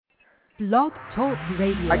Blog Talk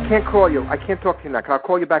Radio. I can't call you. I can't talk to you now. I'll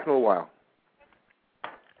call you back in a little while.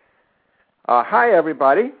 Hi,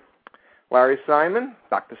 everybody. Larry Simon,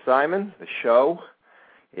 Dr. Simon. The show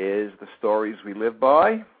is The Stories We Live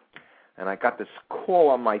By. And I got this call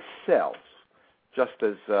on my cell just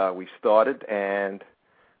as we started, and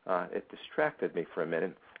it distracted me for a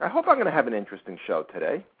minute. I hope I'm going to have an interesting show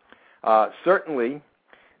today. Certainly,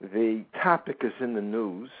 the topic is in the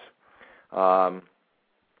news.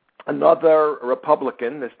 Another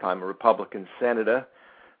Republican, this time a Republican senator,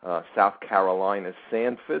 South Carolina's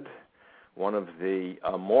Sanford, one of the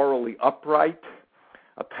morally upright,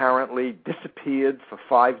 apparently disappeared for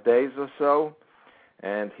 5 days or so,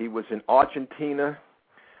 and he was in Argentina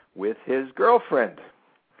with his girlfriend.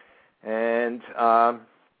 And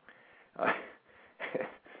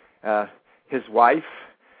his wife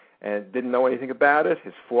didn't know anything about it.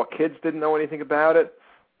 His 4 kids didn't know anything about it.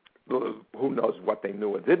 Who knows what they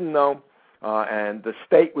knew or didn't know. And the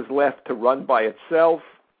state was left to run by itself.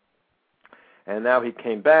 And now he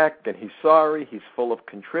came back, and he's sorry. He's full of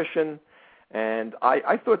contrition. And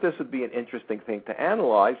I thought this would be an interesting thing to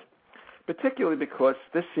analyze, particularly because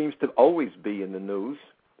this seems to always be in the news,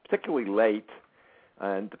 particularly late,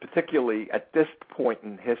 and particularly at this point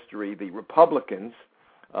in history, the Republicans,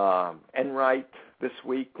 Enright this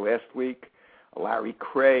week, last week, Larry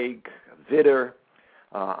Craig, Vitter.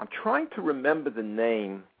 I'm trying to remember the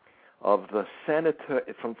name of the senator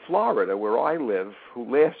from Florida, where I live, who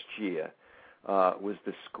last year was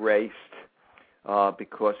disgraced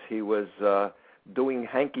because he was doing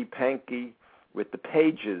hanky-panky with the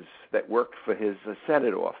pages that worked for his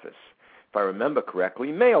Senate office. If I remember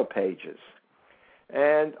correctly, mail pages.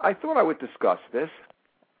 And I thought I would discuss this,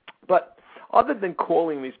 but other than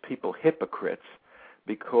calling these people hypocrites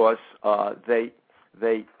because they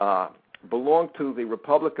belong to the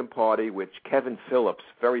Republican Party, which Kevin Phillips,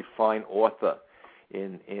 very fine author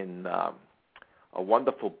in a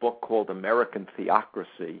wonderful book called American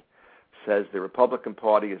Theocracy, says the Republican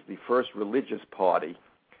Party is the first religious party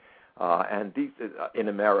in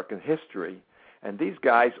American history. And these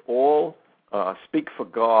guys all speak for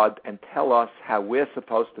God and tell us how we're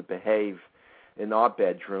supposed to behave in our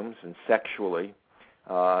bedrooms and sexually.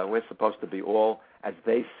 We're supposed to be all, as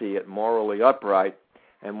they see it, morally upright.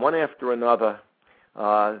 And one after another,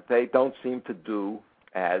 they don't seem to do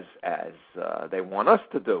as they want us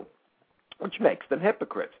to do, which makes them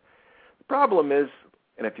hypocrites. The problem is,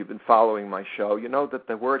 and if you've been following my show, you know that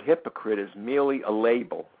the word hypocrite is merely a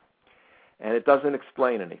label, and it doesn't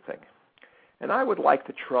explain anything. And I would like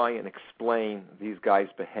to try and explain these guys'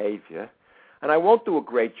 behavior, and I won't do a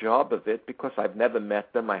great job of it because I've never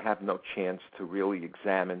met them. I have no chance to really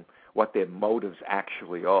examine what their motives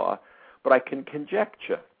actually are, but I can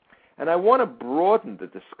conjecture. And I want to broaden the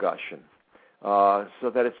discussion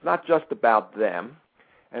so that it's not just about them.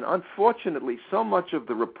 And unfortunately, so much of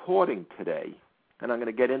the reporting today, and I'm going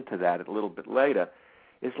to get into that a little bit later,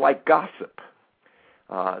 is like gossip.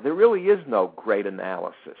 There really is no great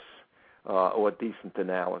analysis or decent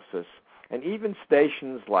analysis. And even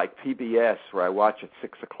stations like PBS, where I watch at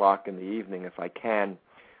 6 o'clock in the evening, if I can,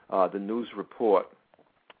 the news report,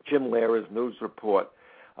 Jim Lehre's news report,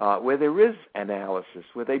 where there is analysis,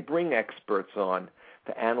 where they bring experts on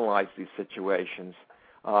to analyze these situations,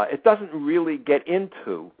 it doesn't really get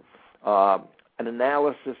into an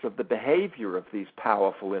analysis of the behavior of these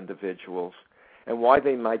powerful individuals and why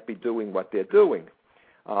they might be doing what they're doing.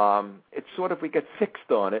 It's sort of, we get fixed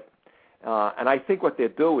on it, and I think what they're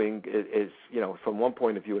doing is, from one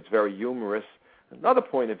point of view, it's very humorous. Another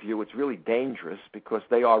point of view, it's really dangerous because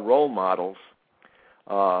they are role models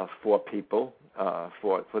for people,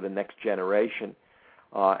 for the next generation.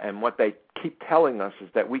 And what they keep telling us is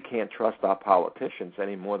that we can't trust our politicians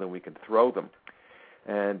any more than we can throw them.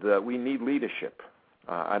 And we need leadership.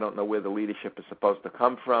 I don't know where the leadership is supposed to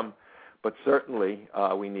come from, but certainly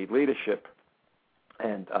we need leadership.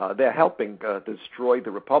 And they're helping destroy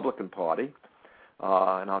the Republican Party.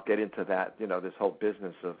 And I'll get into that, this whole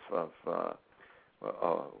business of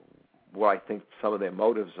what I think some of their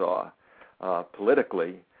motives are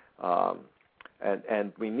politically.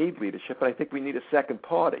 And we need leadership, and I think we need a second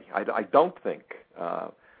party. I don't think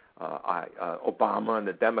Obama and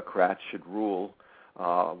the Democrats should rule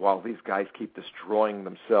while these guys keep destroying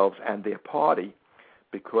themselves and their party,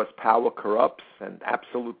 because power corrupts, and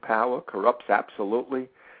absolute power corrupts absolutely,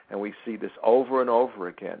 and we see this over and over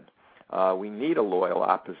again. We need a loyal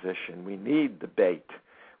opposition. We need debate.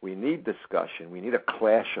 We need discussion. We need a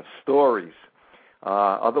clash of stories.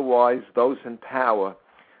 Otherwise, those in power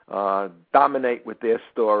dominate with their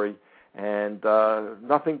story, and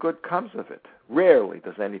nothing good comes of it. Rarely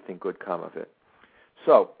does anything good come of it.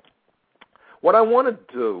 So What I want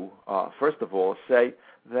to do, first of all, is say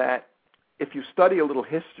that if you study a little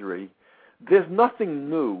history, there's nothing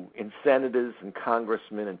new in senators and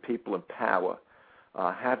congressmen and people in power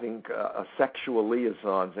having sexual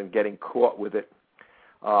liaisons and getting caught with it.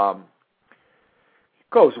 It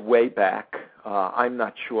goes way back. I'm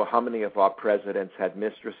not sure how many of our presidents had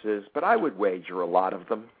mistresses, but I would wager a lot of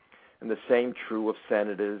them. And the same true of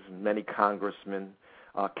senators and many congressmen,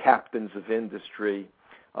 captains of industry,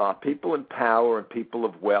 people in power and people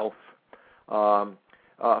of wealth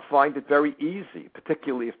find it very easy,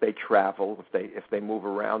 particularly if they travel, if they move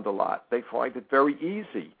around a lot. They find it very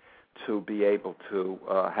easy to be able to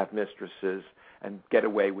have mistresses and get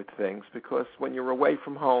away with things, because when you're away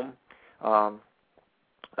from home,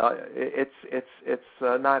 it's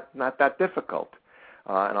not that difficult.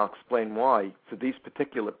 And I'll explain why. For these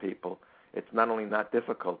particular people, it's not only not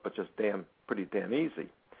difficult, but just pretty damn easy.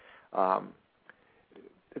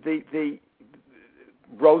 The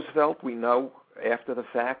Roosevelt, we know after the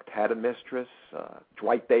fact, had a mistress.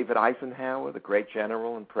 Dwight David Eisenhower, the great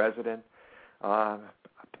general and president,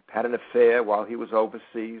 had an affair while he was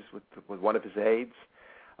overseas with one of his aides.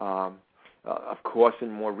 Of course,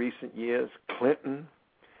 in more recent years, Clinton.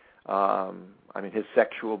 His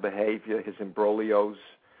sexual behavior, his imbroglios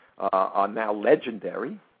are now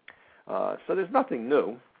legendary. So there's nothing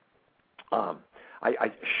new.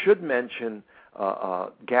 I should mention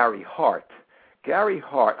Gary Hart. Gary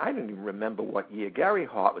Hart, I don't even remember what year. Gary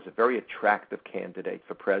Hart was a very attractive candidate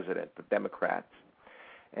for president, for Democrats.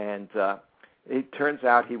 And it turns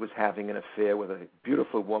out he was having an affair with a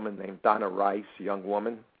beautiful woman named Donna Rice, a young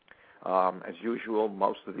woman. As usual,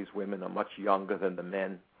 most of these women are much younger than the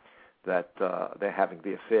men that they're having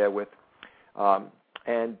the affair with.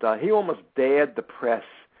 And he almost dared the press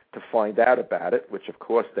to find out about it, which of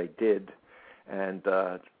course they did. And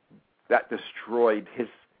that destroyed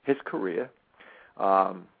his career.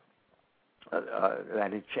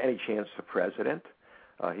 Any chance for president.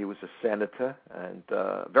 He was a senator and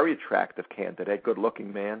very attractive candidate,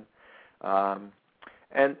 good-looking man.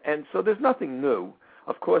 And so there's nothing new.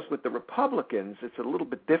 Of course, with the Republicans, it's a little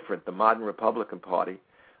bit different, the modern Republican Party,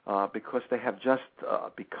 because they have just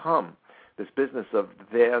become this business of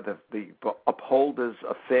the upholders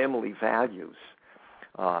of family values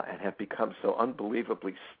and have become so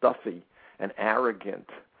unbelievably stuffy and arrogant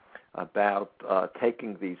about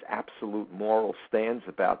taking these absolute moral stands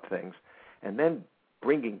about things and then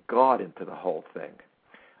bringing God into the whole thing.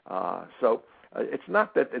 So it's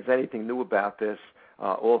not that there's anything new about this,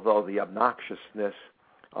 although the obnoxiousness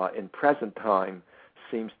in present time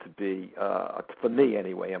seems to be, for me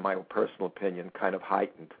anyway, in my own personal opinion, kind of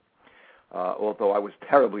heightened. Although I was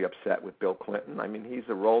terribly upset with Bill Clinton. I mean, he's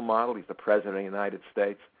a role model. He's the president of the United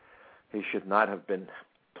States. He should not have been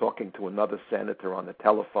talking to another senator on the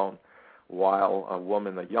telephone while a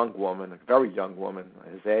young woman, a very young woman,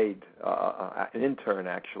 his aide, an intern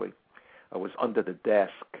actually, was under the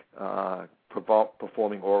desk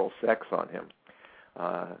performing oral sex on him.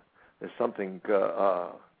 There's something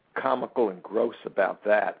comical and gross about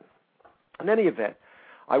that. In any event,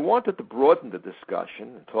 I wanted to broaden the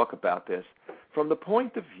discussion and talk about this from the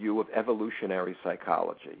point of view of evolutionary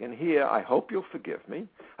psychology. And here, I hope you'll forgive me.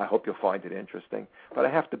 I hope you'll find it interesting, but I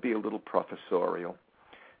have to be a little professorial.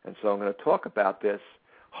 And so I'm going to talk about this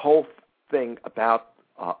whole thing about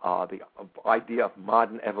the idea of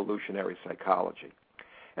modern evolutionary psychology.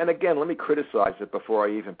 And again, let me criticize it before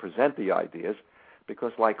I even present the ideas,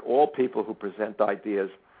 because like all people who present ideas,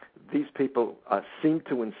 these people seem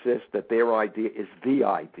to insist that their idea is the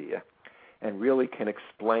idea and really can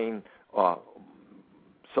explain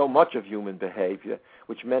so much of human behavior,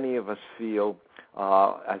 which many of us feel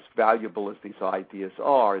as valuable as these ideas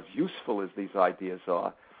are, as useful as these ideas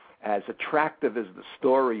are, as attractive as the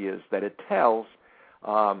story is that it tells,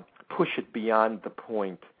 push it beyond the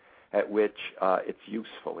point at which it's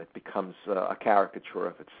useful. It becomes a caricature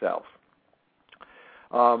of itself.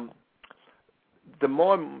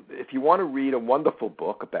 If you want to read a wonderful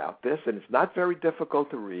book about this, and it's not very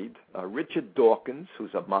difficult to read, Richard Dawkins,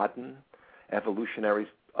 who's a modern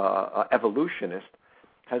evolutionist,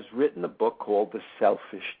 has written a book called The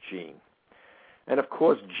Selfish Gene. And of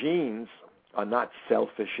course, genes are not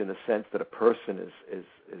selfish in the sense that a person is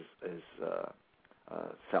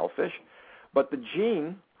selfish, but the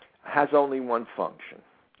gene has only one function,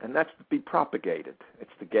 and that's to be propagated.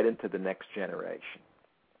 It's to get into the next generation.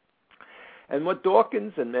 And what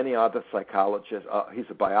Dawkins and many other psychologists, he's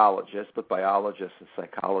a biologist, but biologists and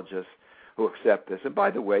psychologists who accept this, and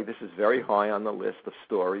by the way, this is very high on the list of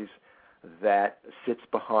stories that sits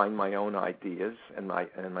behind my own ideas and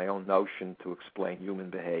my own notion to explain human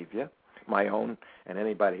behavior, my own and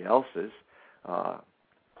anybody else's.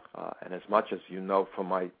 And as much as you know from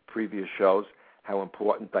my previous shows how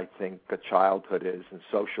important I think childhood is in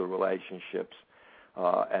social relationships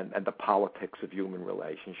and the politics of human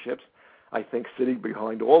relationships, I think sitting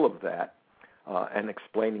behind all of that and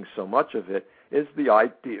explaining so much of it is the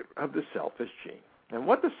idea of the selfish gene. And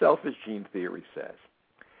what the selfish gene theory says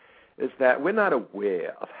is that we're not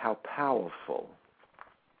aware of how powerful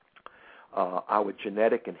our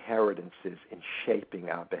genetic inheritance is in shaping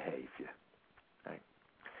our behavior. Right?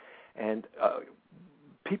 And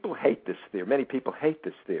people hate this theory. Many people hate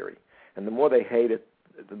this theory. And the more they hate it,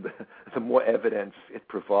 the more evidence it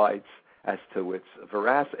provides as to its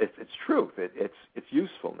veracity, its truth, its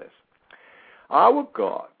usefulness. Our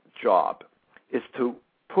job is to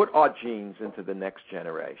put our genes into the next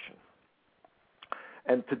generation.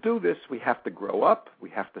 And to do this, we have to grow up, we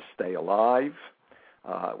have to stay alive,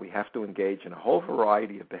 we have to engage in a whole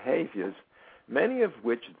variety of behaviors, many of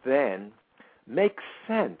which then make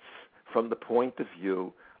sense from the point of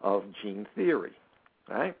view of gene theory.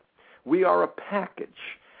 Right? We are a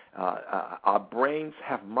package. Our brains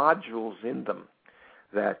have modules in them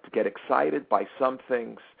that get excited by some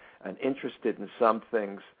things and interested in some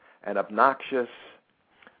things and obnoxious.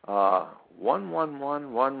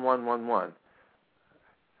 1111111.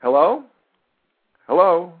 Hello?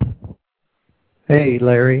 Hello? Hey,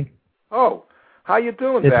 Larry. Oh, how you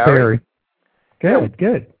doing, it's Barry? Good,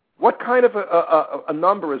 good. What kind of a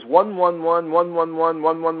number is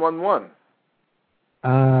 111111111?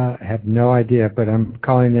 I have no idea, but I'm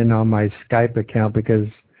calling in on my Skype account because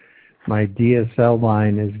my DSL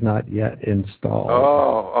line is not yet installed.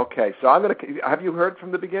 Oh, okay. So have you heard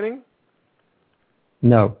from the beginning?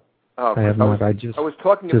 No, I have not. I was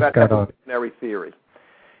talking about evolutionary theory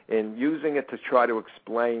and using it to try to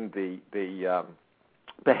explain the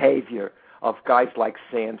behavior of guys like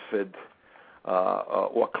Sanford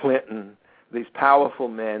or Clinton, these powerful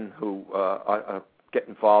men who get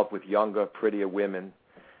involved with younger, prettier women.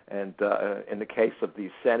 And in the case of these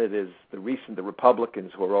senators, the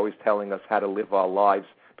Republicans who are always telling us how to live our lives,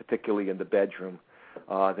 particularly in the bedroom,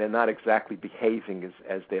 they're not exactly behaving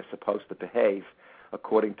as they're supposed to behave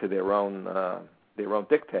according to their own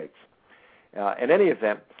dictates. In any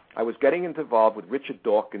event, I was getting involved with Richard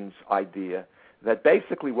Dawkins' idea that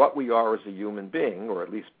basically what we are as a human being, or at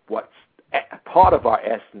least what's part of our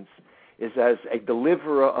essence, is as a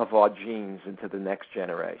deliverer of our genes into the next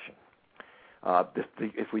generation.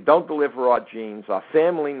 If we don't deliver our genes, our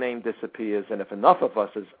family name disappears, and if enough of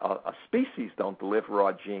us as a species don't deliver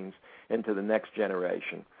our genes into the next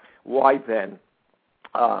generation, why then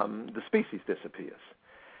the species disappears.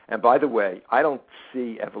 And by the way, I don't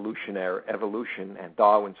see evolution and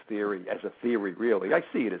Darwin's theory as a theory, really. I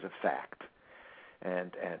see it as a fact.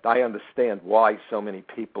 And I understand why so many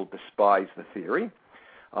people despise the theory.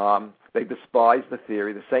 They despise the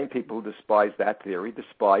theory. The same people who despise that theory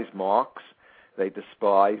despise Marx. They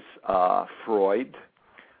despise Freud.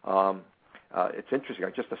 It's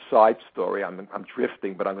interesting. Just a side story. I'm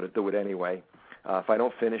drifting, but I'm going to do it anyway. If I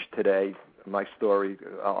don't finish today, my story,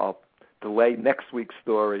 I'll delay next week's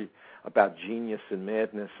story about genius and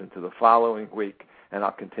madness into the following week, and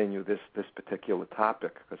I'll continue this particular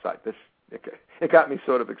topic because it got me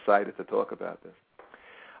sort of excited to talk about this.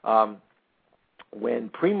 When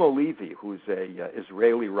Primo Levi, who's a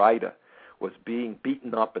Israeli writer, was being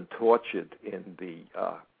beaten up and tortured in the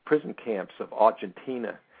prison camps of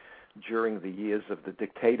Argentina during the years of the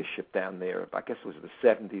dictatorship down there, I guess it was the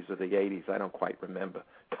 70s or the 80s, I don't quite remember.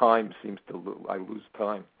 Time seems to I lose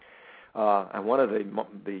time. And one of the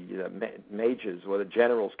majors or the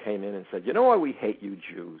generals came in and said, "You know why we hate you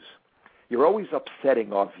Jews? You're always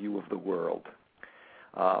upsetting our view of the world.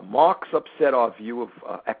 Marx upset our view of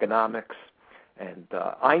economics, and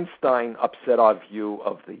Einstein upset our view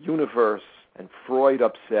of the universe, and Freud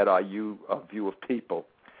upset our view of people."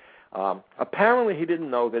 Apparently he didn't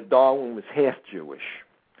know that Darwin was half Jewish.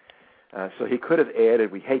 So he could have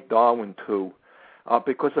added, "We hate Darwin too,"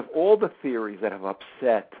 because of all the theories that have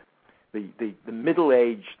upset the Middle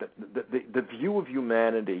Age, the view of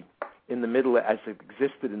humanity in the Middle, as it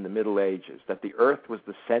existed in the Middle Ages, that the Earth was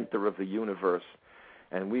the center of the universe,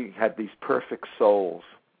 and we had these perfect souls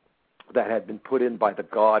that had been put in by the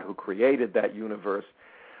God who created that universe.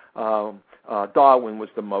 Darwin was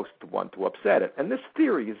the most one to upset it. And this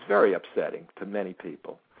theory is very upsetting to many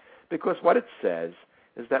people because what it says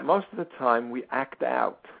is that most of the time we act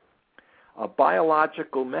out a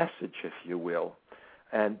biological message, if you will,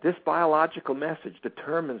 and this biological message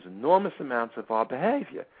determines enormous amounts of our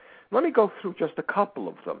behavior. Let me go through just a couple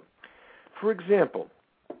of them. For example,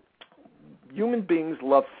 human beings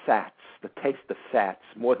love fats, the taste of fats,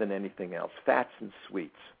 more than anything else, fats and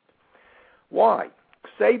sweets. Why?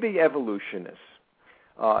 Say the evolutionists,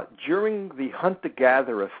 during the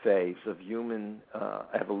hunter-gatherer phase of human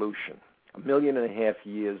evolution, 1.5 million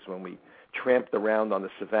years when we tramped around on the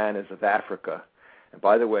savannas of Africa, and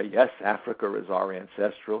by the way, yes, Africa is our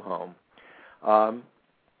ancestral home.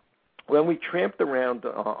 When we tramped around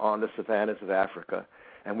on the savannas of Africa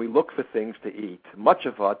and we looked for things to eat, much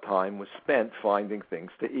of our time was spent finding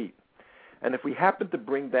things to eat. And if we happened to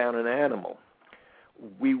bring down an animal,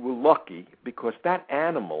 we were lucky because that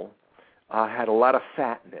animal had a lot of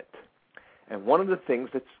fat in it. And one of the things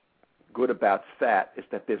that's good about fat is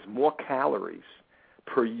that there's more calories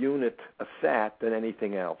per unit of fat than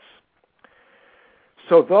anything else.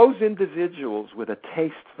 So those individuals with a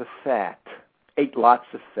taste for fat ate lots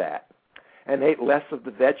of fat and ate less of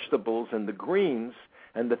the vegetables and the greens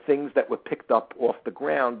and the things that were picked up off the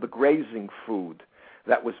ground, the grazing food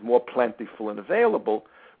that was more plentiful and available,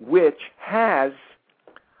 which has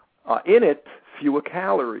in it fewer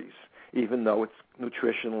calories, even though it's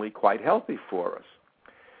nutritionally quite healthy for us.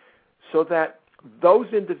 So that those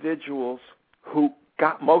individuals who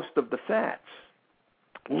got most of the fats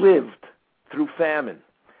lived through famine.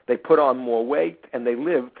 They put on more weight, and they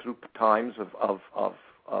lived through times of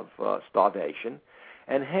starvation,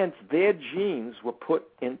 and hence their genes were put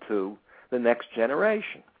into the next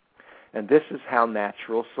generation. And this is how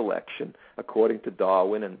natural selection, according to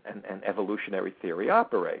Darwin and evolutionary theory,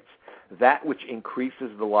 operates. That which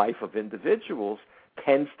increases the life of individuals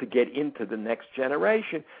tends to get into the next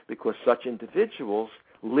generation because such individuals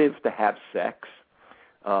live to have sex,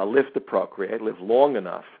 live to procreate, live long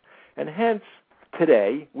enough. And hence,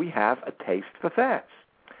 today, we have a taste for fats.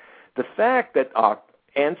 The fact that our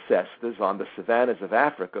ancestors on the savannas of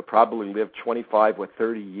Africa probably lived 25 or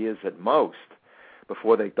 30 years at most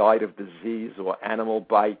before they died of disease or animal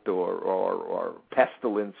bite or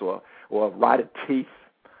pestilence or rotted teeth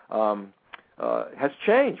has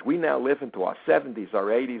changed. We now live into our 70s, our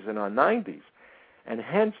 80s, and our 90s. And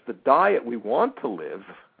hence the diet we want to live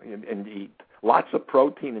and eat, lots of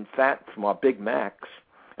protein and fat from our Big Macs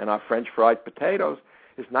and our French fried potatoes,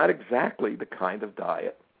 is not exactly the kind of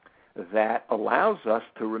diet that allows us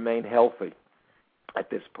to remain healthy at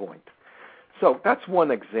this point. So that's one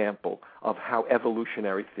example of how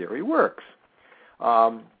evolutionary theory works.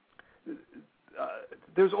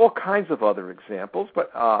 There's all kinds of other examples,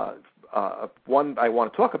 but one I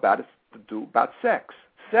want to talk about is to do about sex.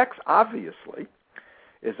 Sex, obviously,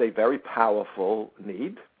 is a very powerful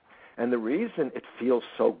need, and the reason it feels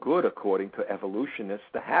so good, according to evolutionists,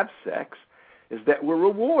 to have sex is that we're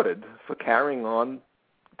rewarded for carrying on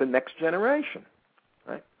the next generation.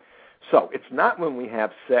 Right? So it's not when we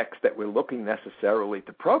have sex that we're looking necessarily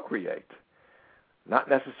to procreate. Not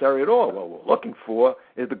necessary at all. What we're looking for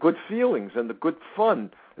is the good feelings and the good fun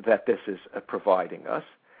that this is providing us,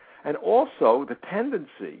 and also the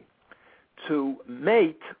tendency to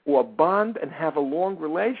mate or bond and have a long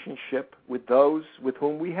relationship with those with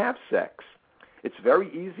whom we have sex. It's very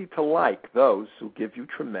easy to like those who give you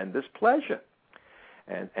tremendous pleasure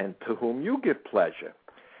and to whom you give pleasure.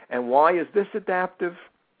 And why is this adaptive?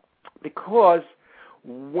 Because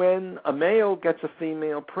when a male gets a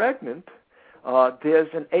female pregnant, there's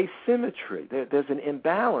an asymmetry. There's an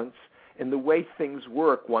imbalance in the way things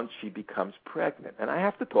work once she becomes pregnant. And I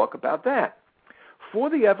have to talk about that. For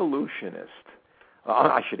the evolutionist,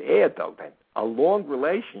 I should add, though, that a long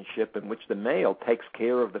relationship in which the male takes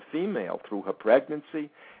care of the female through her pregnancy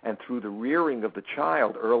and through the rearing of the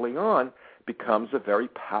child early on becomes a very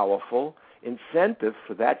powerful incentive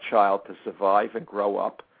for that child to survive and grow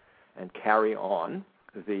up and carry on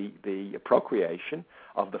the procreation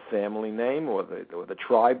of the family name or the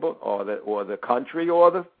tribe or the country or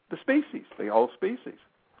the species, the whole species.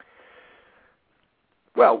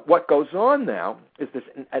 Well, what goes on now is this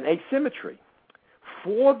an asymmetry.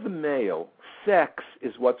 For the male, sex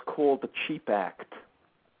is what's called a cheap act.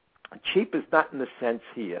 Cheap is not in the sense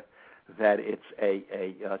here that it's a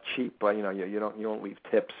cheap, you don't leave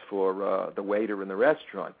tips for the waiter in the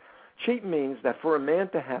restaurant. Cheap means that for a man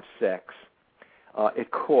to have sex,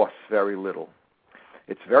 it costs very little.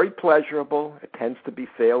 It's very pleasurable. It tends to be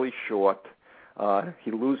fairly short.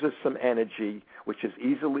 He loses some energy, which is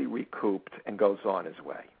easily recouped, and goes on his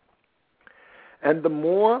way. And the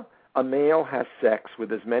more a male has sex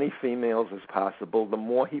with as many females as possible, the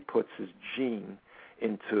more he puts his gene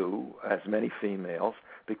into as many females,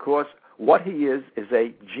 because what he is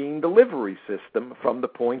a gene delivery system from the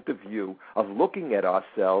point of view of looking at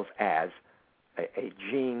ourselves as a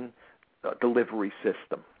gene delivery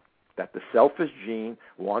system, that the selfish gene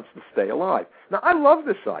wants to stay alive. Now, I love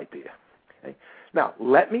this idea. Okay? Now,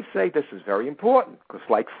 let me say this is very important, because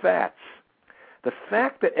like fats, The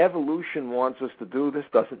fact that evolution wants us to do this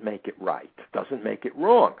doesn't make it right, doesn't make it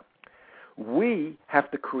wrong. We have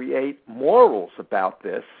to create morals about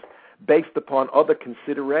this based upon other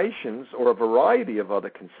considerations or a variety of other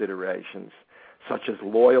considerations, such as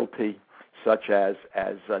loyalty, such as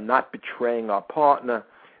not betraying our partner.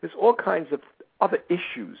 There's all kinds of other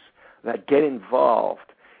issues that get involved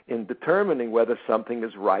in determining whether something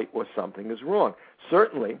is right or something is wrong.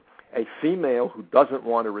 Certainly, a female who doesn't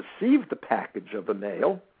want to receive the package of a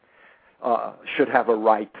male should have a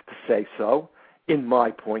right to say so, in my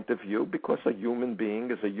point of view, because a human being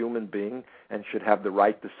is a human being and should have the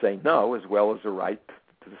right to say no as well as the right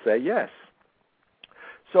to say yes.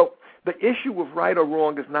 So the issue of right or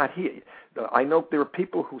wrong is not here. I know there are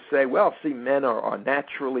people who say, well, see, men are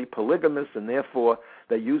naturally polygamous and therefore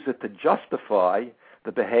they use it to justify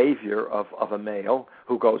the behavior of a male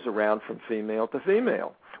who goes around from female to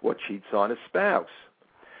female or cheats on his spouse.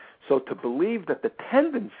 So to believe that the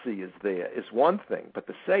tendency is there is one thing, but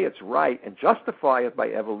to say it's right and justify it by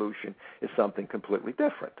evolution is something completely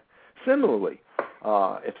different. Similarly,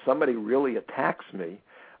 if somebody really attacks me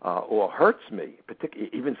or hurts me, particularly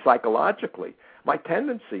even psychologically, my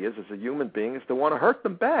tendency is, as a human being, is to want to hurt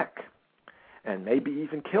them back and maybe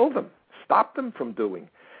even kill them, stop them from doing.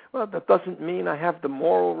 Well, that doesn't mean I have the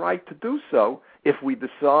moral right to do so if we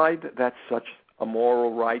decide that such a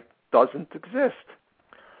moral right doesn't exist.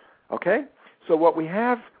 Okay? So what we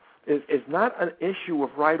have is not an issue of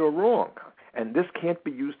right or wrong, and this can't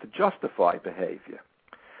be used to justify behavior.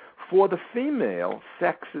 For the female,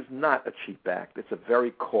 sex is not a cheap act. It's a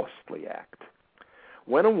very costly act.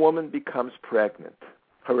 When a woman becomes pregnant,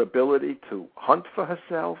 her ability to hunt for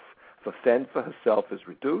herself, to fend for herself is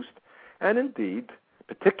reduced, and indeed,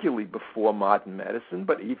 particularly before modern medicine,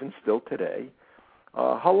 but even still today,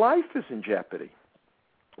 her life is in jeopardy.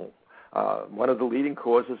 One of the leading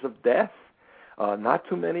causes of death not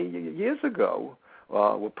too many years ago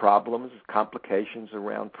were problems, complications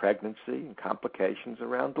around pregnancy and complications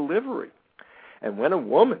around delivery. And when a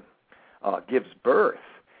woman gives birth,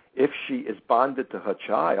 if she is bonded to her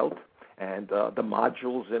child, and the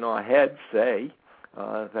modules in our head say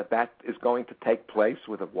that is going to take place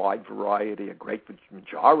with a wide variety, a great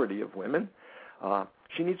majority of women,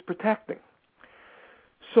 she needs protecting.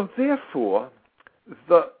 So therefore,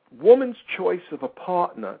 the woman's choice of a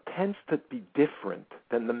partner tends to be different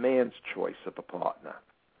than the man's choice of a partner.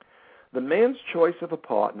 The man's choice of a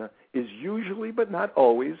partner is usually, but not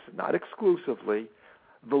always, not exclusively,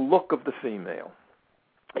 the look of the female.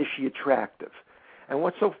 Is she attractive? And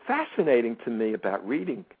what's so fascinating to me about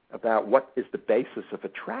reading about what is the basis of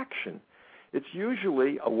attraction, it's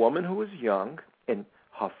usually a woman who is young, in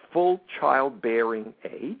her full childbearing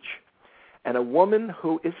age, and a woman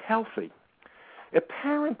who is healthy.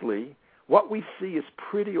 Apparently, what we see as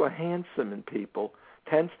pretty or handsome in people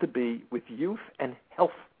tends to be with youth and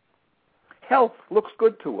health. Health looks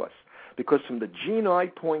good to us because from the gene-eye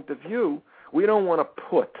point of view, we don't want to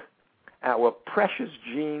put our precious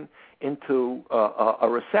gene into a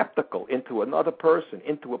receptacle, into another person,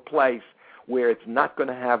 into a place where it's not going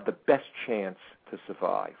to have the best chance to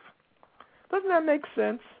survive. Doesn't that make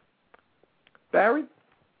sense? Barry?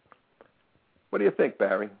 What do you think,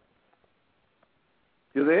 Barry?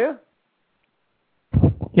 You there?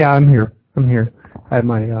 Yeah, I'm here. I had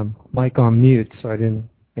my mic on mute, so I didn't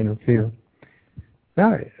interfere.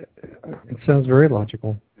 No, it sounds very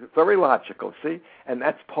logical. Very logical, see? And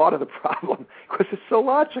that's part of the problem, because it's so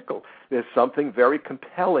logical. There's something very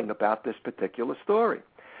compelling about this particular story.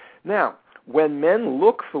 Now, when men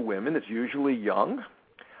look for women, it's usually young,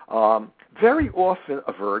 very often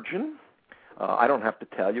a virgin. I don't have to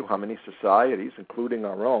tell you how many societies, including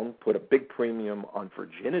our own, put a big premium on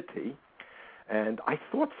virginity. And I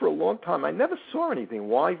thought for a long time, I never saw anything,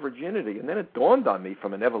 why virginity? And then it dawned on me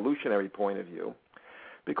from an evolutionary point of view,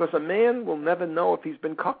 because a man will never know if he's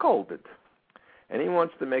been cuckolded. And he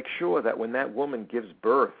wants to make sure that when that woman gives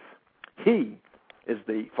birth, he is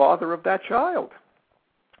the father of that child.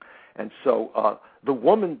 And so the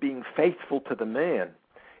woman being faithful to the man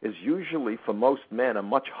is usually, for most men, a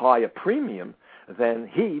much higher premium than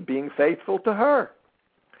he being faithful to her.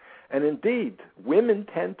 And indeed, women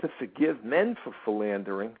tend to forgive men for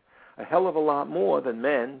philandering a hell of a lot more than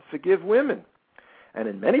men forgive women. And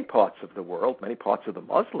in many parts of the world, many parts of the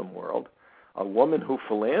Muslim world, a woman who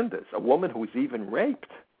philanders, a woman who is even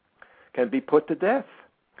raped, can be put to death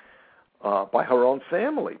by her own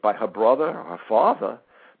family, by her brother or her father,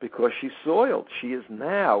 because she's soiled. She is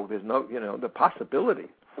now, there's no, the possibility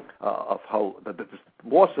of how the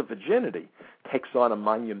loss of virginity takes on a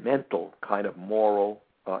monumental kind of moral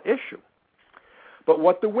issue. But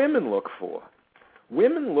what do women look for?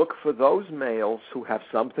 women look for those males who have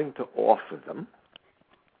something to offer them,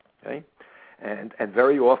 okay? And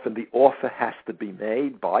very often the offer has to be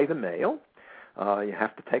made by the male. You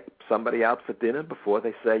have to take somebody out for dinner before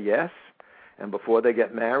they say yes. And before they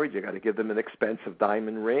get married, you got to give them an expensive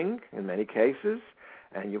diamond ring in many cases.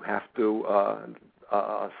 And you have to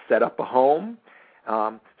set up a home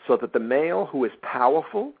so that the male who is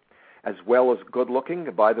powerful as well as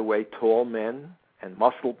good-looking, by the way, tall men and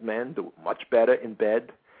muscled men do much better in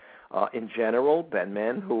bed in general than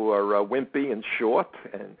men who are wimpy and short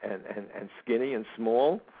and skinny and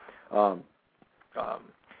small.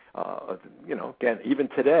 Again, even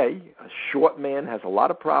today, a short man has a lot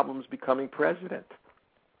of problems becoming president.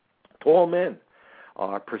 Tall men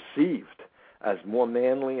are perceived as more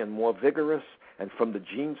manly and more vigorous, and from the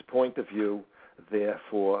genes point of view,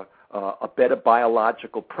 therefore, a better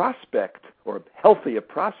biological prospect or a healthier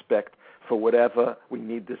prospect for whatever we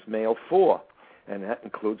need this male for, and that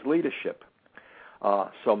includes leadership.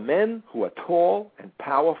 So men who are tall and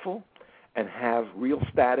powerful and have real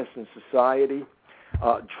status in society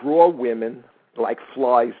draw women like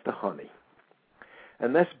flies to honey.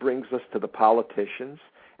 And this brings us to the politicians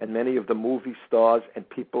and many of the movie stars and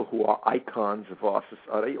people who are icons of our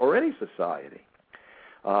society or any society.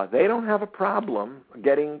 They don't have a problem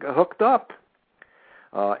getting hooked up.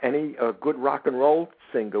 Any good rock and roll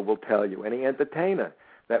singer will tell you, any entertainer,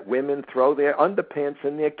 that women throw their underpants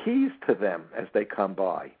and their keys to them as they come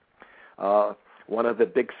by. One of the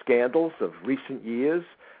big scandals of recent years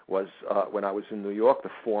was when I was in New York, the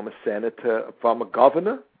former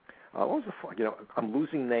governor. I'm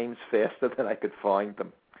losing names faster than I could find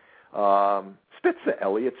them.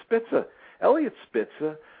 Elliot Spitzer. Elliot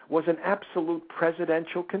Spitzer was an absolute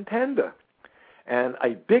presidential contender and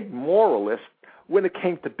a big moralist when it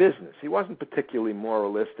came to business. He wasn't particularly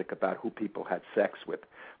moralistic about who people had sex with,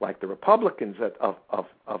 like the Republicans of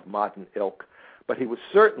modern ilk, but he was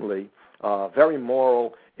certainly very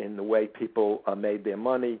moral in the way people made their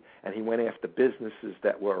money, and he went after businesses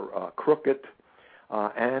that were crooked,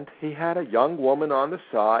 and he had a young woman on the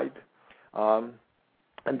side,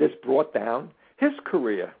 and this brought down his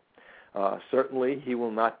career. Certainly he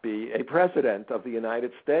will not be a president of the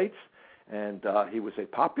United States, and he was a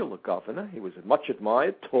popular governor. He was much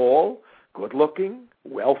admired, tall, good-looking,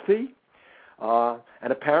 wealthy,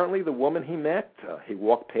 and apparently the woman he met, he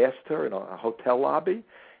walked past her in a hotel lobby,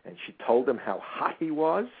 and she told him how hot he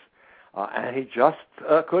was, and he just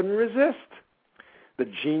couldn't resist. The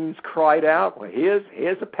genes cried out, well,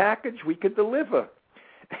 here's a package we could deliver.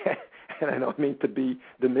 And I don't mean to be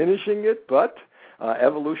diminishing it, but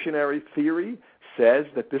evolutionary theory says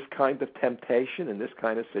that this kind of temptation in this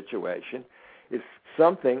kind of situation is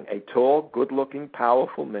something a tall, good-looking,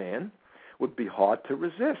 powerful man would be hard to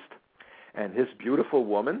resist. And his beautiful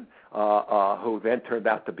woman, who then turned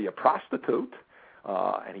out to be a prostitute,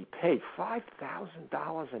 and he paid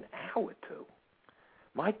 $5,000 an hour to.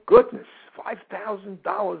 My goodness,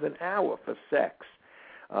 $5,000 an hour for sex.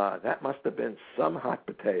 That must have been some hot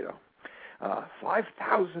potato.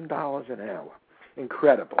 $5,000 an hour.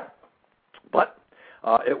 Incredible. But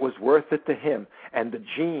it was worth it to him. And the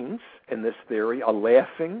genes in this theory are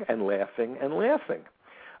laughing and laughing and laughing.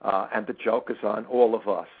 And the joke is on all of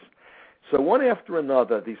us. So one after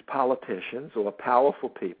another, these politicians or powerful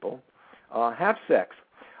people have sex.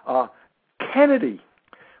 Kennedy,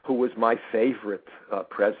 who was my favorite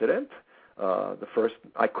president, the first,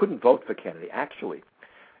 I couldn't vote for Kennedy, actually.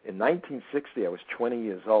 In 1960, I was 20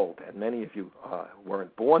 years old, and many of you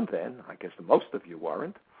weren't born then. I guess most of you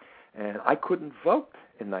weren't. And I couldn't vote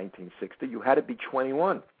in 1960. You had to be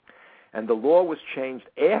 21. And the law was changed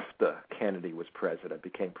after Kennedy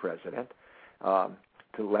became president,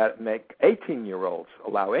 to make 18-year-olds,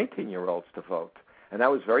 allow 18-year-olds to vote. And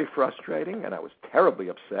that was very frustrating, and I was terribly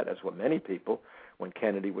upset, as were many people, when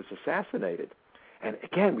Kennedy was assassinated. And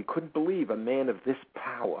again, we couldn't believe a man of this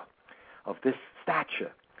power, of this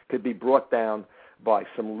stature, could be brought down by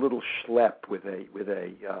some little schlep with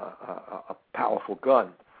a powerful gun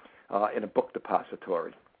in a book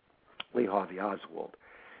depository, Lee Harvey Oswald,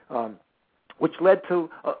 which led to,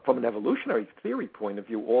 from an evolutionary theory point of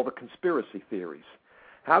view, all the conspiracy theories.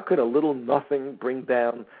 How could a little nothing bring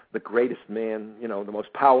down the greatest man, the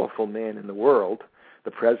most powerful man in the world,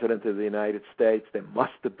 the President of the United States? There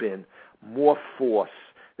must have been more force.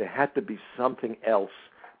 There had to be something else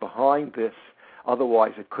behind this.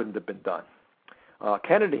 Otherwise, it couldn't have been done.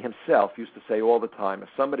 Kennedy himself used to say all the time, if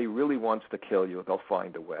somebody really wants to kill you, they'll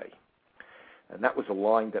find a way. And that was a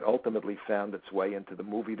line that ultimately found its way into the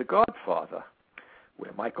movie The Godfather,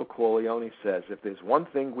 where Michael Corleone says, if there's one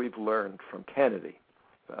thing we've learned from Kennedy,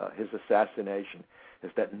 his assassination,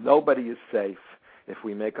 is that nobody is safe if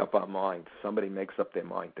we make up our mind. Somebody makes up their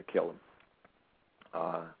mind to kill him.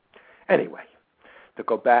 Anyway, to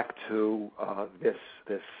go back to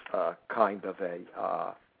this kind of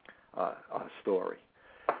a story.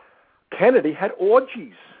 Kennedy had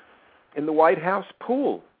orgies in the White House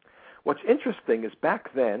pool. What's interesting is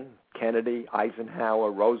back then, Kennedy,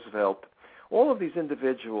 Eisenhower, Roosevelt, all of these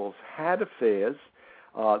individuals had affairs.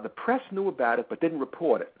 The press knew about it but didn't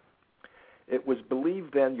report it. It was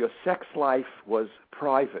believed then your sex life was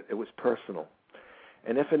private, it was personal.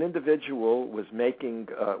 And if an individual was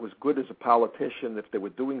was good as a politician, if they were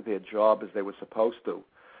doing their job as they were supposed to,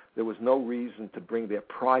 there was no reason to bring their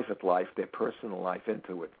private life, their personal life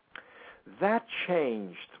into it. That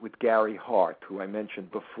changed with Gary Hart, who I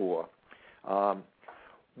mentioned before.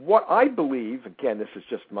 What I believe, again, this is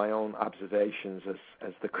just my own observations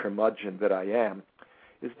as the curmudgeon that I am,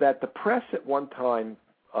 is that the press at one time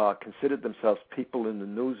considered themselves people in the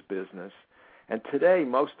news business, and today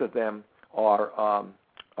most of them are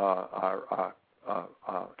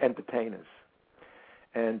entertainers,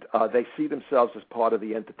 and they see themselves as part of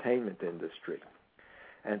the entertainment industry,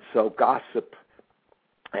 and so gossip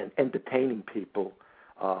and entertaining people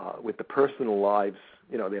with the personal lives,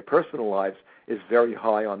 their personal lives is very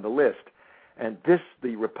high on the list. And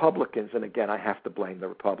the Republicans, and again, I have to blame the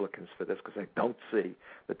Republicans for this because I don't see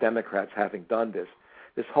the Democrats having done this.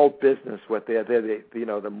 This whole business where they're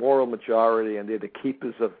the moral majority and they're the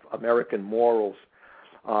keepers of American morals.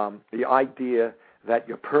 The idea that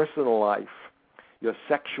your personal life, your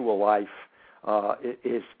sexual life,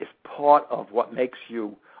 is part of what makes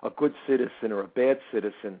you a good citizen or a bad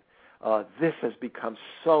citizen. This has become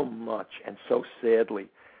so much and so sadly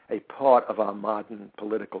a part of our modern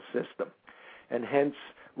political system. And hence,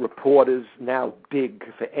 reporters now dig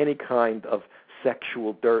for any kind of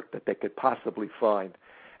sexual dirt that they could possibly find.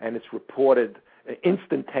 And it's reported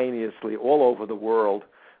instantaneously all over the world,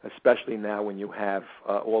 especially now when you have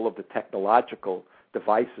all of the technological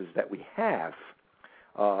devices that we have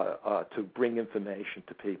to bring information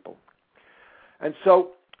to people. And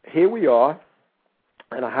so here we are.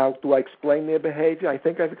 And how do I explain their behavior? I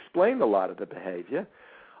think I've explained a lot of the behavior.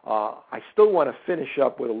 I still want to finish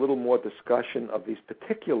up with a little more discussion of these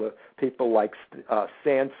particular people like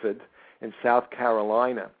Sanford in South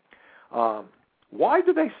Carolina. Why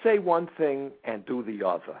do they say one thing and do the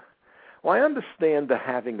other? Well, I understand the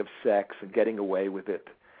having of sex and getting away with it.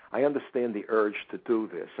 I understand the urge to do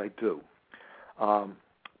this. I do.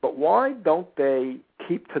 But why don't they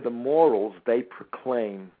keep to the morals they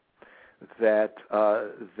proclaim that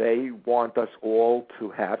they want us all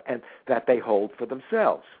to have and that they hold for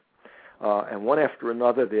themselves? And one after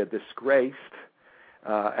another, they're disgraced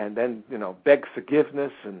and then, beg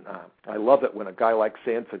forgiveness. And I love it when a guy like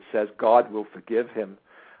Sanford says God will forgive him.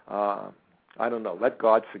 I don't know. Let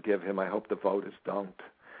God forgive him. I hope the voters don't.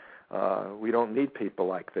 We don't need people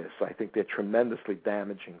like this. I think they're tremendously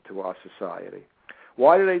damaging to our society.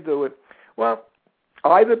 Why do they do it? Well,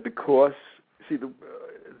 either because,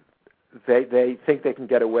 they think they can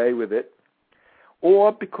get away with it,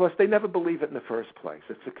 or because they never believe it in the first place.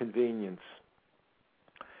 It's a convenience.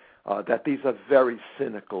 That these are very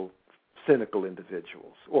cynical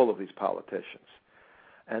individuals, all of these politicians.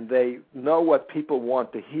 And they know what people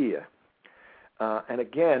want to hear. And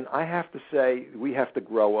again, I have to say, we have to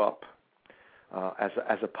grow up as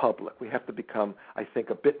a public. We have to become, I think,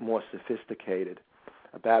 a bit more sophisticated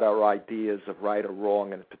about our ideas of right or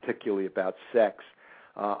wrong, and particularly about sex.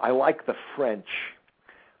 I like the French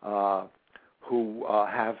who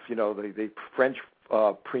have, the French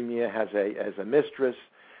premier has a mistress.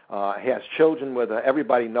 He has children with her.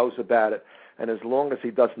 Everybody knows about it, and as long as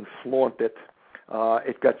he doesn't flaunt it,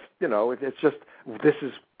 it gets, it's just, this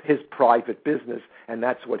is his private business, and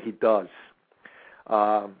that's what he does.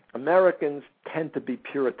 Americans tend to be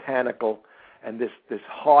puritanical, and this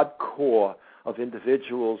hardcore of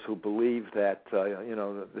individuals who believe that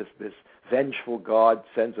this vengeful God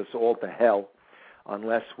sends us all to hell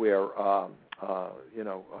unless we're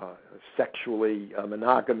sexually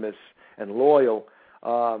monogamous and loyal.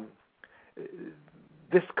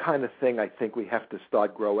 This kind of thing I think we have to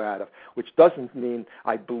start grow out of, which doesn't mean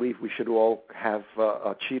I believe we should all have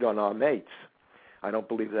cheat on our mates. I don't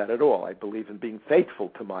believe that at all. I believe in being faithful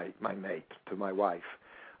to my mate, to my wife.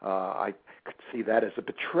 I could see that as a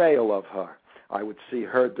betrayal of her. I would see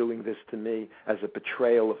her doing this to me as a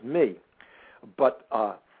betrayal of me. But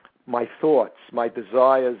my thoughts, my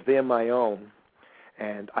desires, they're my own,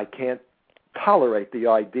 and I can't tolerate the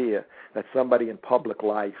idea that somebody in public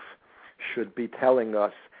life should be telling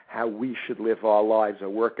us how we should live our lives or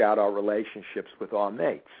work out our relationships with our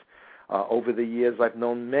mates. Over the years, I've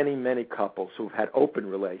known many, many couples who've had open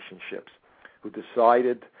relationships, who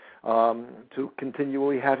decided to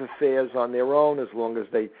continually have affairs on their own as long as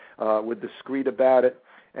they were discreet about it.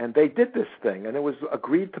 And they did this thing, and it was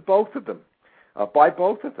agreed to both of them, by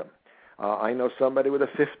both of them. I know somebody with a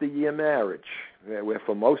 50-year marriage, where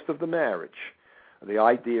for most of the marriage, the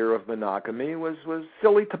idea of monogamy was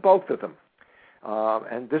silly to both of them.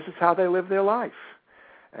 And this is how they live their life.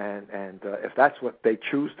 And if that's what they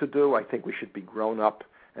choose to do, I think we should be grown up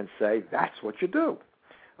and say, that's what you do.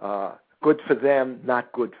 Good for them,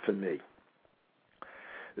 not good for me.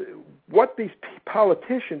 What these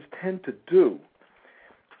politicians tend to do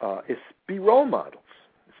is be role models.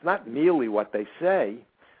 It's not merely what they say,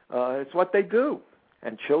 it's what they do.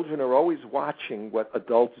 And children are always watching what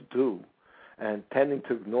adults do and tending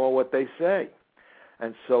to ignore what they say.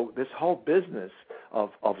 And so this whole business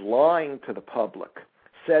of lying to the public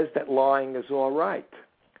says that lying is all right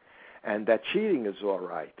and that cheating is all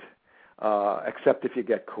right, except if you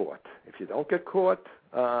get caught. If you don't get caught,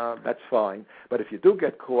 that's fine. But if you do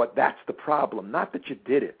get caught, that's the problem. Not that you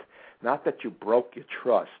did it, not that you broke your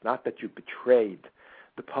trust, not that you betrayed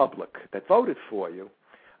the public that voted for you,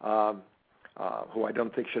 who I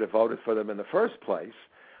don't think should have voted for them in the first place.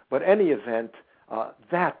 But any event,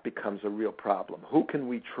 that becomes a real problem. Who can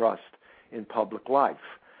we trust in public life?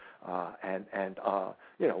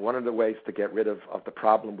 One of the ways to get rid of the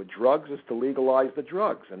problem with drugs is to legalize the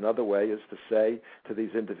drugs. Another way is to say to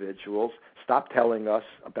these individuals, stop telling us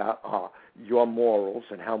about your morals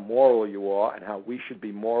and how moral you are and how we should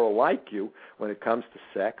be moral like you when it comes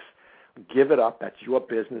to sex. Give it up. That's your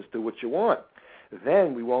business. Do what you want.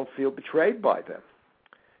 Then we won't feel betrayed by them.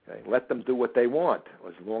 Okay? Let them do what they want,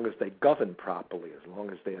 as long as they govern properly, as long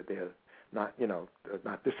as they're not,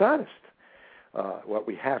 not dishonest. What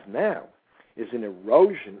we have now is an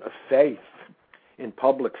erosion of faith in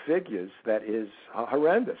public figures that is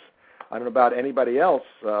horrendous. I don't know about anybody else.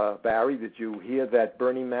 Barry, did you hear that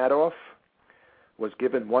Bernie Madoff was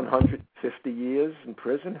given 150 years in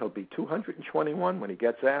prison? He'll be 221 when he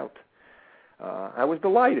gets out. I was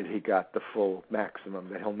delighted he got the full maximum,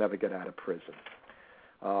 that he'll never get out of prison.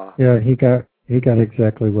 Yeah, he got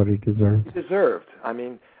exactly what he deserved. He deserved. I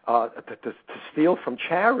mean, to steal from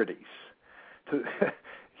charities, to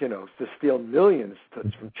steal millions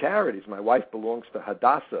from charities. My wife belongs to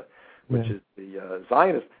Hadassah, which is the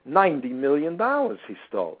Zionist. $90 million he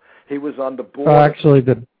stole. He was on the board. Actually,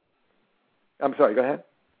 I'm sorry. Go ahead.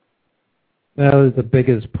 No, the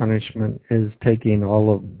biggest punishment is taking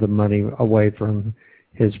all of the money away from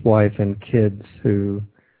his wife and kids who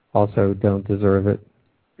also don't deserve it.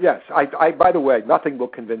 Yes. I by the way, nothing will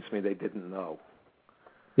convince me they didn't know.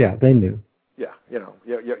 Yeah, they knew. Yeah,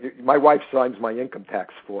 my wife signs my income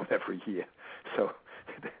tax form every year, so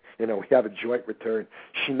we have a joint return.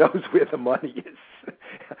 She knows where the money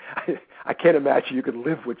is. I can't imagine you could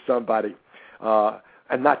live with somebody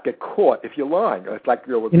and not get caught if you're lying. It's like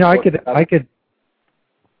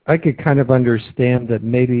I could kind of understand that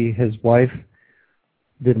maybe his wife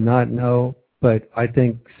did not know, but I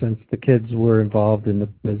think since the kids were involved in the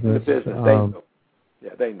business, they know.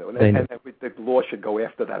 Yeah, they know. And the law should go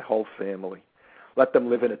after that whole family. Let them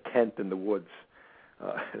live in a tent in the woods.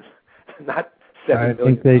 Not $7 million. I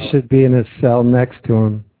think they should be in a cell next to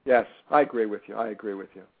him. Yes, I agree with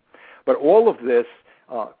you. But all of this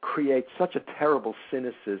creates such a terrible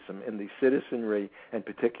cynicism in the citizenry, and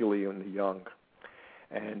particularly in the young.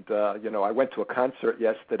 And, I went to a concert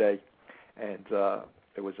yesterday, and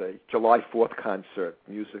it was a July 4th concert,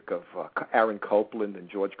 music of Aaron Copland and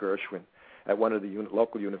George Gershwin at one of the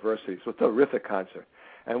local universities. It was a terrific concert.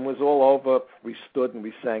 And was all over. We stood and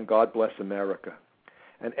we sang God Bless America.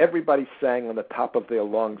 And everybody sang on the top of their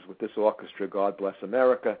lungs with this orchestra, God Bless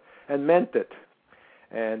America, and meant it.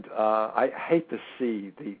 And I hate to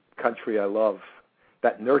see the country I love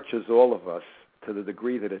that nurtures all of us to the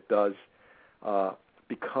degree that it does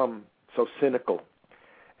become so cynical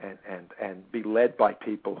and be led by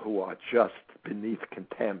people who are just beneath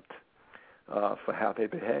contempt for how they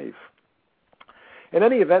behave. In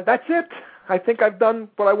any event, that's it. I think I've done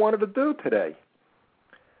what I wanted to do today.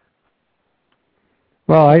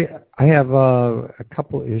 Well, I have a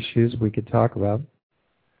couple issues we could talk about.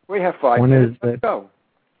 We have 5 minutes. Let's go.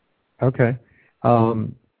 Okay.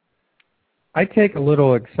 I take a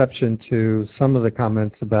little exception to some of the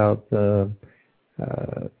comments about the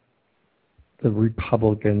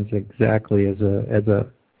Republicans exactly as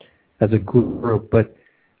a group, but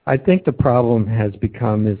I think the problem has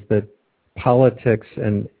become is that politics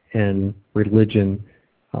and religion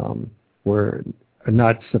are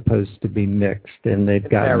not supposed to be mixed, and they've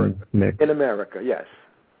gotten mixed. In America, yes.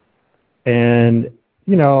 And,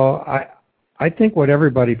 I think what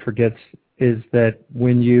everybody forgets is that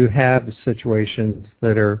when you have situations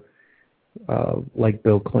that are like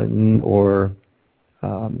Bill Clinton or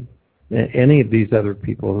any of these other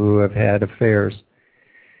people who have had affairs,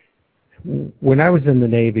 when I was in the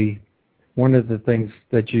Navy, one of the things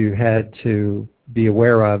that you had to be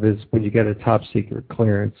aware of is when you get a top secret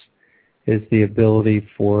clearance is the ability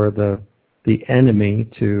for the enemy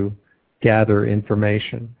to gather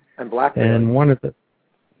information. And blackmail.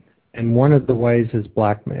 And one of the ways is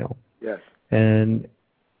blackmail. Yes. And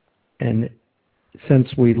since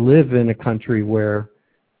we live in a country where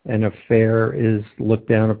an affair is looked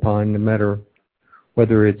down upon, no matter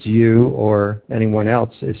whether it's you or anyone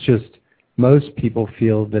else, it's just most people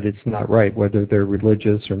feel that it's not right, whether they're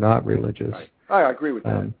religious or not religious. Right. I agree with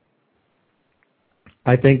that.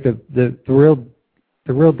 I think the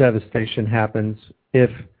real devastation happens if,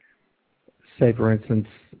 say, for instance,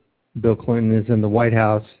 Bill Clinton is in the White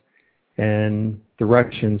House and the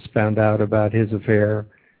Russians found out about his affair,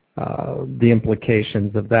 the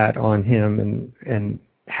implications of that on him and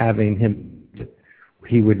having him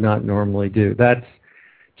he would not normally do.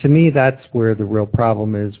 To me, that's where the real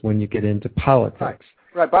problem is when you get into politics.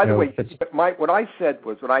 Right. By the way, what I said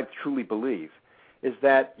was what I truly believe is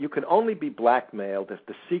that you can only be blackmailed if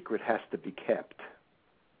the secret has to be kept.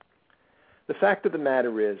 The fact of the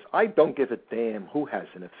matter is, I don't give a damn who has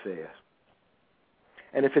an affair.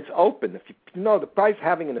 And if it's open, if you know the guy's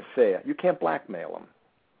having an affair, you can't blackmail him.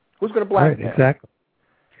 Who's going to blackmail him? Exactly.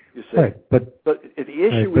 You see? Right, but the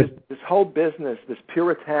issue is this whole business, this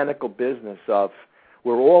puritanical business of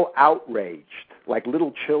we're all outraged like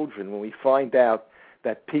little children when we find out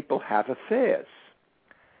that people have affairs.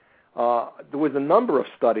 There was a number of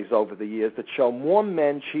studies over the years that show more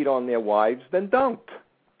men cheat on their wives than don't.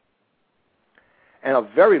 And a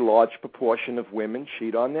very large proportion of women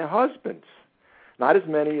cheat on their husbands. Not as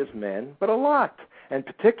many as men, but a lot. And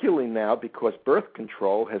particularly now because birth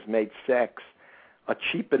control has made sex as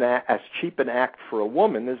cheap an act for a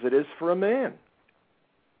woman as it is for a man.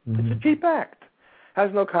 Mm-hmm. It's a cheap act. Has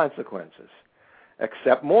no consequences,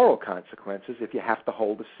 except moral consequences if you have to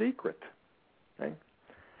hold a secret. Okay?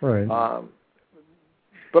 Right.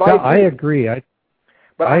 But no, I agree. I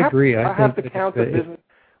agree. I have to counter business.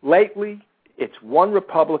 Lately, it's one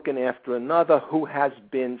Republican after another who has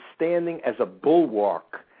been standing as a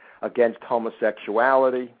bulwark against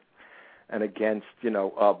homosexuality and against,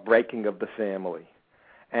 breaking of the family.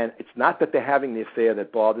 And it's not that they're having the affair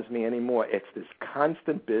that bothers me anymore. It's this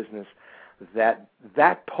constant business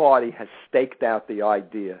that party has staked out the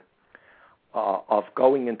idea of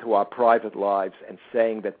going into our private lives and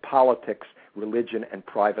saying that politics, religion, and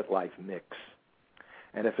private life mix.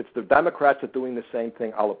 And if it's the Democrats that are doing the same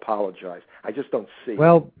thing, I'll apologize. I just don't see it.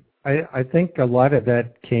 Well, I think a lot of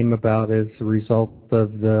that came about as a result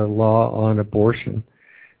of the law on abortion,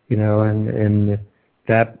 and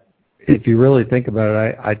that, if you really think about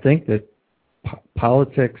it, I think that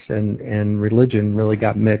politics and religion really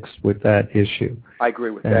got mixed with that issue. I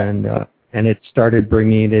agree with that. And it started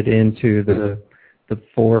bringing it into the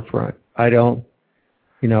forefront. I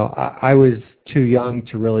was too young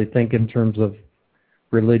to really think in terms of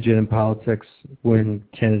religion and politics when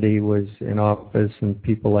Kennedy was in office and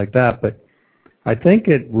people like that, but I think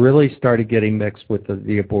it really started getting mixed with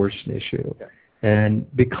the abortion issue. Okay. And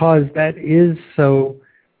because that is so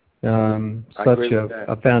such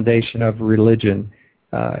a foundation of religion,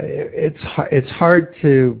 it's hard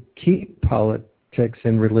to keep politics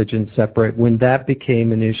and religion separate when that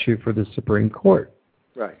became an issue for the Supreme Court.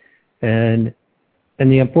 Right. And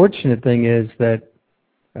the unfortunate thing is that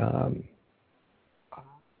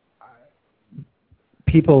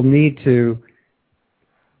people need to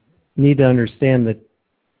understand that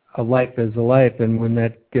a life is a life, and when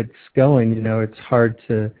that gets going, it's hard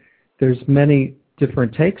to. There's many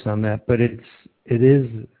different takes on that, but it is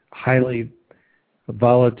highly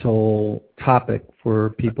volatile topic for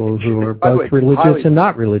people who are both religious and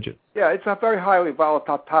not religious. Yeah, it's a very highly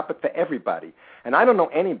volatile topic for everybody, and I don't know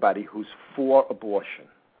anybody who's for abortion.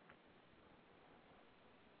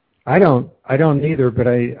 I don't either, but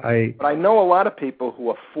I know a lot of people who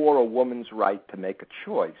are for a woman's right to make a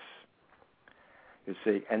choice. You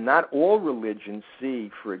see, and not all religions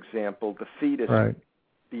see, for example, the fetus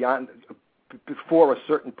before a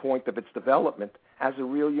certain point of its development as a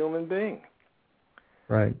real human being.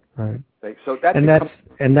 Right. So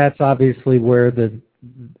that's obviously where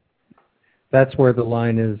that's where the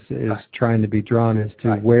line is trying to be drawn as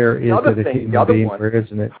to where is it a human being, where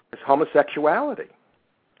isn't it? It's homosexuality.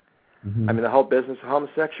 Mm-hmm. I mean, the whole business of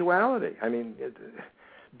homosexuality. I mean,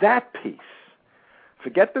 that piece.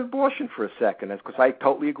 Forget the abortion for a second, because I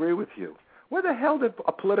totally agree with you. Where the hell did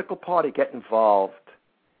a political party get involved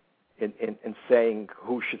in saying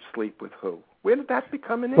who should sleep with who? Where did that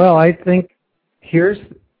become an issue? Well, I think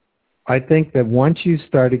that once you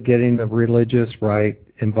started getting the religious right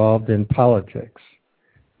involved in politics,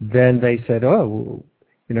 then they said, oh,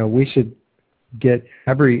 we should get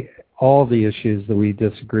all the issues that we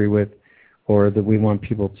disagree with or that we want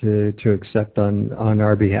people to accept on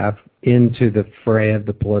our behalf into the fray of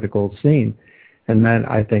the political scene. And that,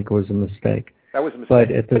 I think, was a mistake. That was a mistake.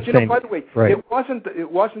 But at the same, by the way, right. it wasn't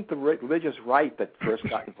the religious right that first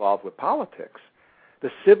got involved with politics. The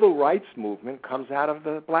civil rights movement comes out of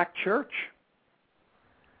the black church.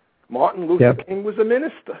 Martin Luther King was a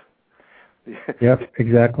minister. Yep,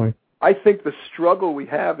 exactly. I think the struggle we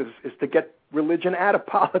have is to get religion out of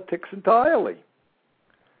politics entirely.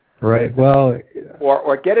 Right. Well,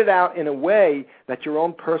 or get it out in a way that your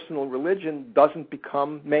own personal religion doesn't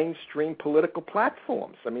become mainstream political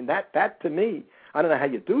platforms. I mean, that to me, I don't know how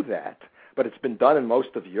you do that, but it's been done in most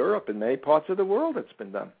of Europe, in many parts of the world. It's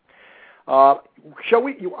been done. Shall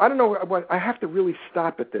we? I don't know. I have to really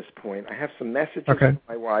stop at this point. I have some messages from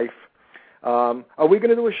my wife. Are we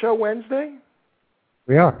going to do a show Wednesday?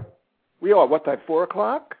 We are. We are. What time?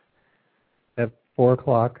 4:00? At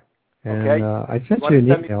 4:00. And okay. I sent you an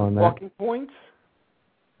email on that. Talking points?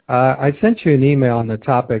 I sent you an email on the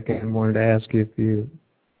topic and wanted to ask you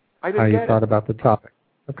how you thought about the topic.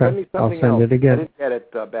 Okay. Send me something I'll send it again. I didn't get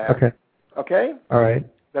it back. Okay. Okay? All right.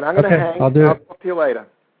 Then I'm going to hang. I'll do it. I'll talk to you later.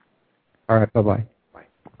 All right. Bye-bye.